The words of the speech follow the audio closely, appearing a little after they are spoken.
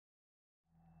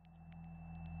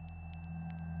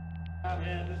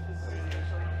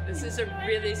This is a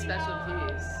really special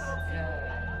piece. Yeah.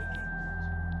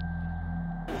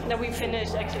 No, we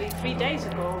finished actually 3 days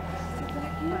ago.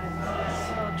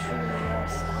 So true.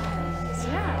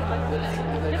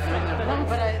 Yeah, different,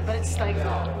 but it's like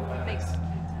makes.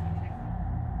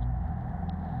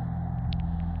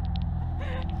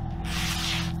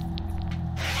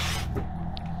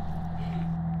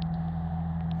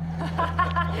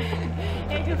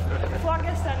 Hey, du,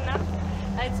 vorgestern Nacht,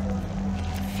 als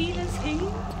vieles hing,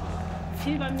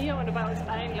 fiel bei mir und bei uns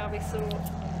allen, glaube ich, so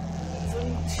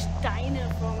Steine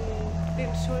von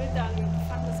den Schultern. Wir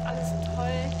fanden das alles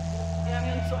toll. Wir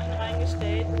haben uns so einen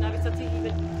reingestellt und da habe ich tatsächlich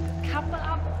mit Kappe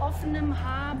ab, offenem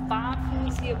Haar,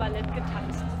 barfuß hier Ballett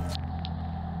getanzt.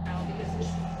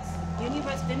 The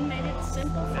universe didn't make it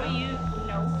simple for you,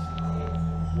 no.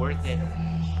 Worth it.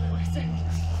 Worth it.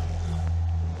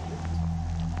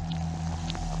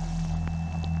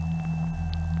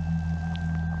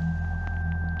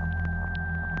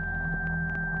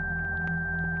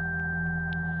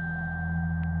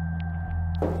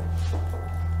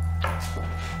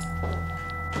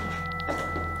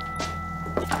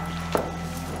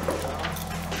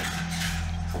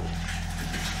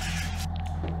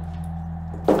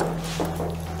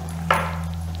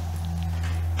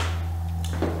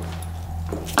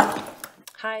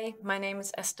 Hi, my name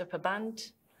is Esther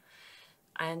Perbandt,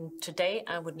 and today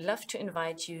I would love to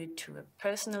invite you to a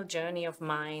personal journey of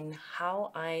mine,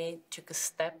 how I took a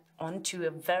step onto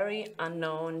a very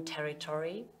unknown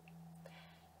territory.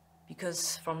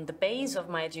 Because from the base of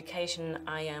my education,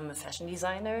 I am a fashion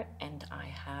designer and I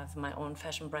have my own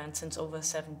fashion brand since over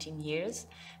 17 years,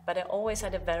 but I always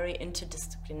had a very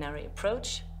interdisciplinary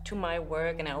approach to my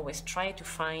work, and I always try to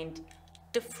find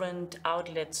different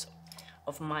outlets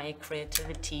of my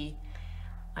creativity.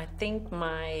 I think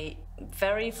my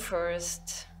very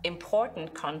first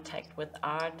important contact with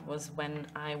art was when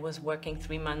I was working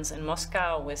 3 months in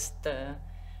Moscow with the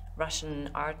Russian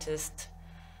artist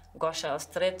Gosha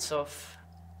Ostretsov.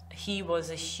 He was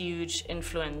a huge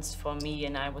influence for me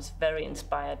and I was very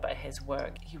inspired by his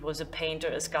work. He was a painter,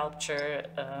 a sculptor.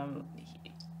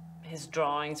 His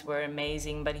drawings were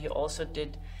amazing, but he also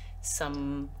did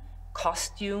some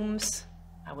costumes.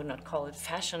 I would not call it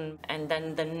fashion. And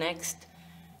then the next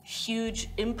huge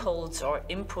impulse or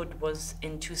input was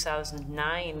in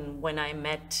 2009 when I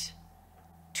met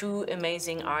 2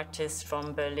 amazing artists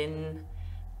from Berlin,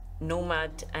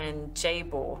 Nomad and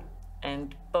Jabo,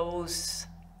 and both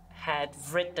had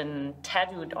written,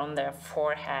 tattooed on their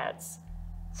foreheads,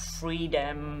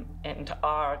 freedom and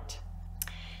art.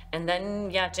 And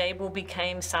then, yeah, Jabo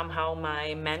became somehow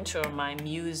my mentor, my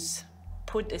muse,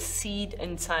 put a seed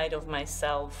inside of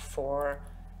myself for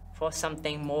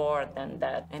something more than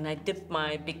that. And I dipped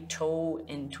my big toe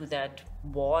into that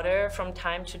water from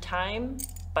time to time,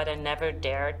 but I never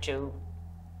dared to,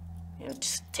 you know,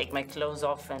 just take my clothes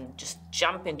off and just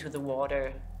jump into the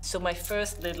water. So my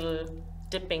first little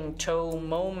dipping toe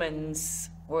moments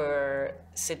were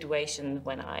situations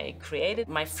when I created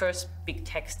my first big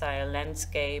textile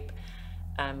landscape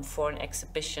for an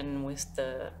exhibition with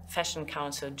the Fashion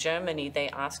Council Germany. They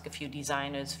asked a few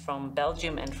designers from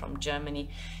Belgium and from Germany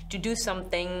to do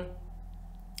something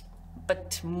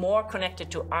but more connected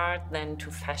to art than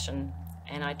to fashion.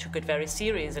 And I took it very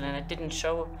seriously and I didn't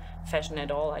show fashion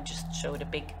at all. I just showed a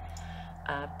big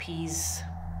piece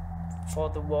for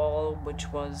the wall,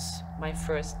 which was my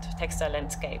first textile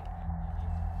landscape.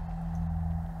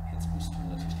 Jetzt musst du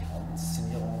natürlich die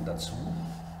Rauminszenierung dazu.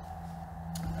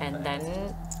 And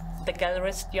then the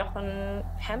gallerist Jochen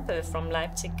Hempel from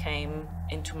Leipzig came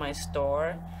into my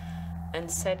store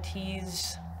and said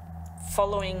he's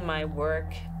following my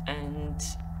work and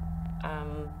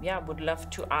yeah, would love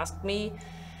to ask me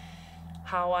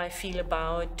how I feel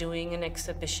about doing an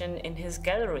exhibition in his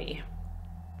gallery.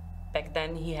 Back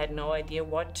then he had no idea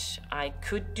what I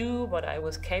could do, what I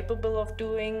was capable of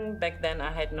doing. Back then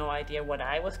I had no idea what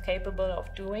I was capable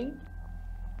of doing.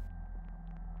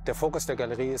 Der Fokus der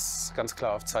Galerie ist ganz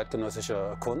klar auf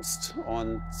zeitgenössische Kunst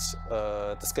und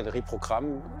das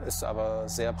Galerieprogramm ist aber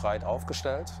sehr breit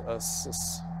aufgestellt. Es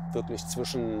ist wirklich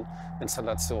zwischen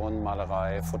Installation,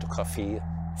 Malerei, Fotografie.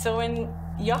 So when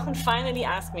Jochen finally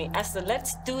asked me, Esther,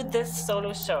 let's do this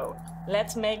solo show,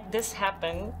 let's make this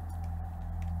happen,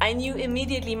 I knew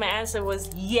immediately my answer was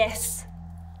yes,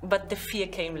 but the fear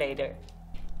came later.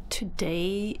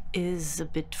 Today is a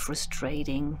bit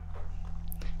frustrating,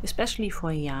 especially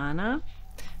for Jana,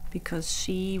 because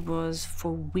she was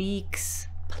for weeks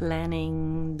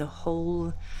planning the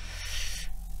whole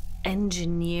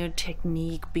engineered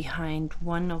technique behind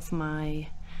one of my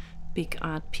big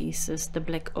art pieces, the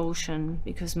Black Ocean,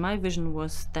 because my vision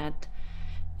was that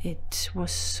it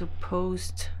was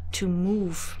supposed to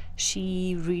move.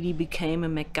 She really became a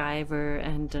MacGyver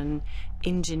and an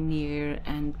engineer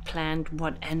and planned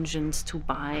what engines to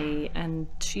buy. And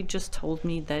she just told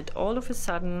me that all of a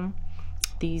sudden,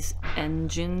 these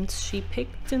engines she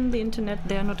picked in the internet,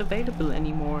 they're not available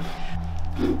anymore.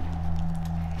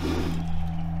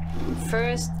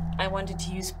 First, I wanted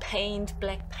to use paint,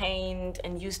 black paint,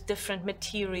 and use different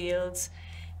materials.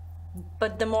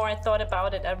 But the more I thought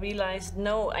about it, I realized,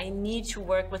 no, I need to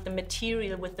work with the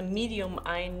material, with the medium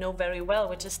I know very well,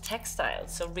 which is textile.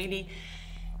 So really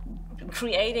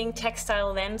creating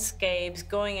textile landscapes,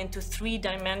 going into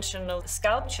three-dimensional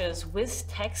sculptures with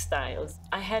textiles.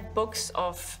 I had books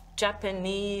of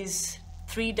Japanese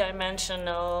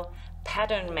three-dimensional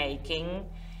pattern making,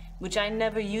 which I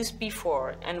never used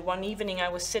before. And one evening I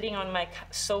was sitting on my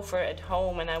sofa at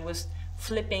home and I was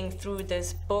flipping through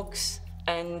these books,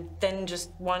 and then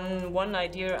just one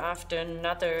idea after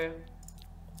another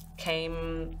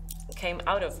came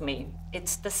out of me.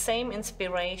 It's the same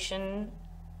inspiration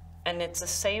and it's the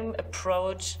same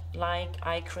approach like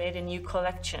I create a new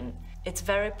collection. It's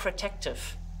very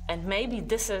protective. And maybe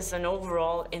this is an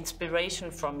overall inspiration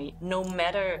for me, no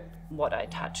matter what I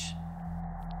touch.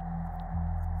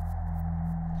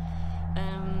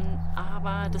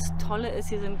 Aber das Tolle ist,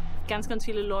 hier sind ganz, ganz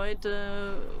viele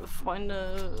Leute,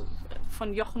 Freunde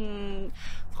von Jochen,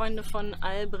 Freunde von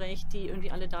Albrecht, die irgendwie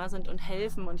alle da sind und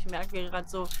helfen. Und ich merke gerade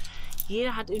so,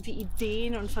 jeder hat irgendwie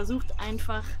Ideen und versucht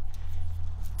einfach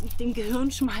den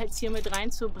Gehirnschmalz hier mit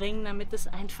reinzubringen, damit es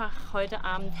einfach heute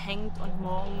Abend hängt und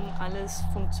morgen alles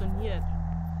funktioniert.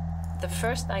 The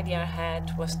first idea I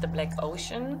had was the Black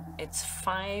Ocean. It's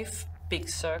 5 big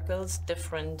circles,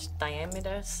 different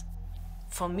diameters.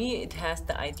 For me, it has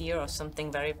the idea of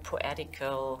something very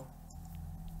poetical,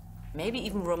 maybe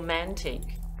even romantic,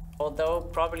 although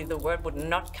probably the word would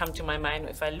not come to my mind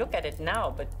if I look at it now,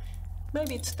 but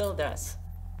maybe it still does.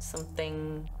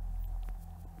 Something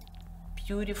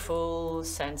beautiful,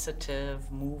 sensitive,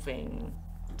 moving.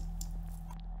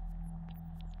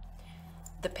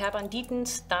 The Perbanditen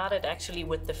started actually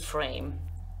with the frame.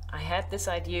 I had this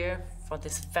idea for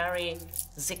this very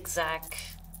zigzag,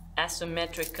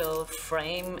 asymmetrical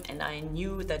frame, and I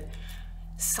knew that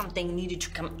something needed to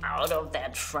come out of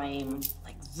that frame,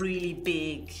 like really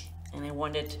big. And I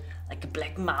wanted like a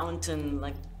black mountain,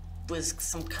 like with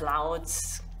some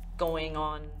clouds going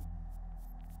on.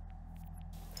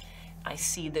 I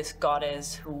see this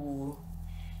goddess who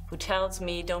tells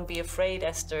me, don't be afraid,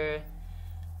 Esther.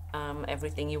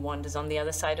 Everything you want is on the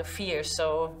other side of fear.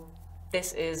 So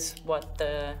this is what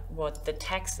the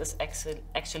text is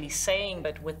actually saying,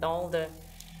 but with all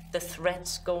the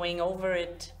threads going over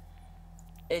it,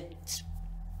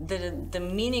 the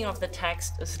meaning of the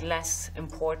text is less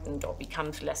important or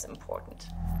becomes less important.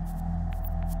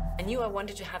 I knew I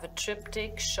wanted to have a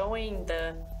triptych showing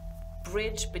the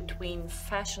bridge between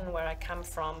fashion, where I come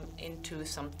from, into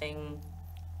something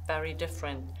very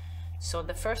different. So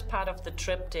the first part of the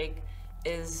triptych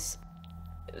is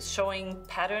showing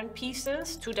pattern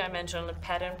pieces, two-dimensional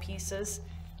pattern pieces,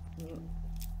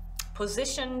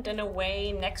 positioned in a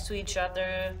way next to each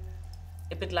other,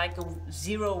 a bit like a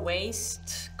zero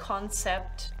waste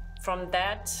concept. From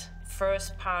that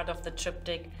first part of the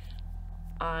triptych,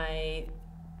 I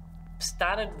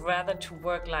started rather to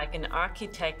work like an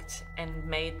architect and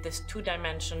made this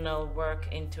two-dimensional work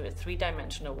into a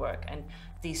three-dimensional work. And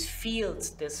these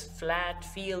fields, these flat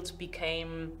fields,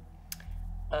 became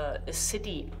a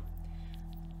city,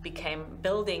 became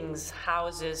buildings,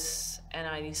 houses, and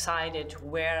I decided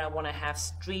where I want to have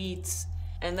streets.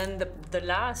 And then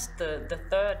the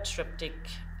third triptych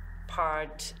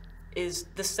part is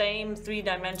the same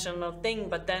three-dimensional thing,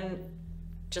 but then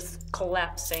just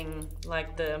collapsing,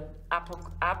 like the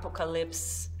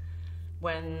apocalypse,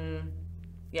 when,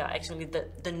 yeah, actually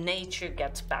the nature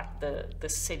gets back the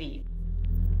city.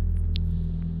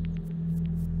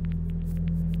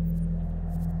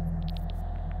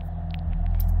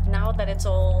 Now that it's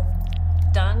all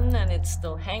done and it's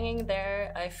still hanging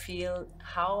there, I feel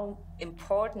how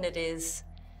important it is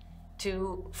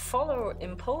to follow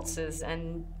impulses.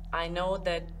 And I know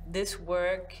that this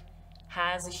work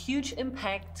has a huge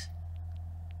impact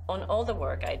on all the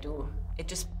work I do. It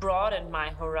just broadened my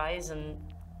horizon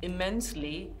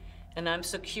immensely, and I'm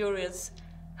so curious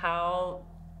how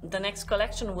the next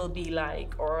collection will be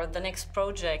like, or the next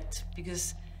project,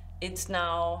 because it's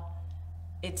now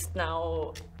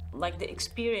like the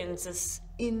experience is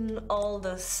in all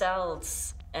the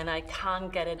cells and I can't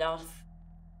get it off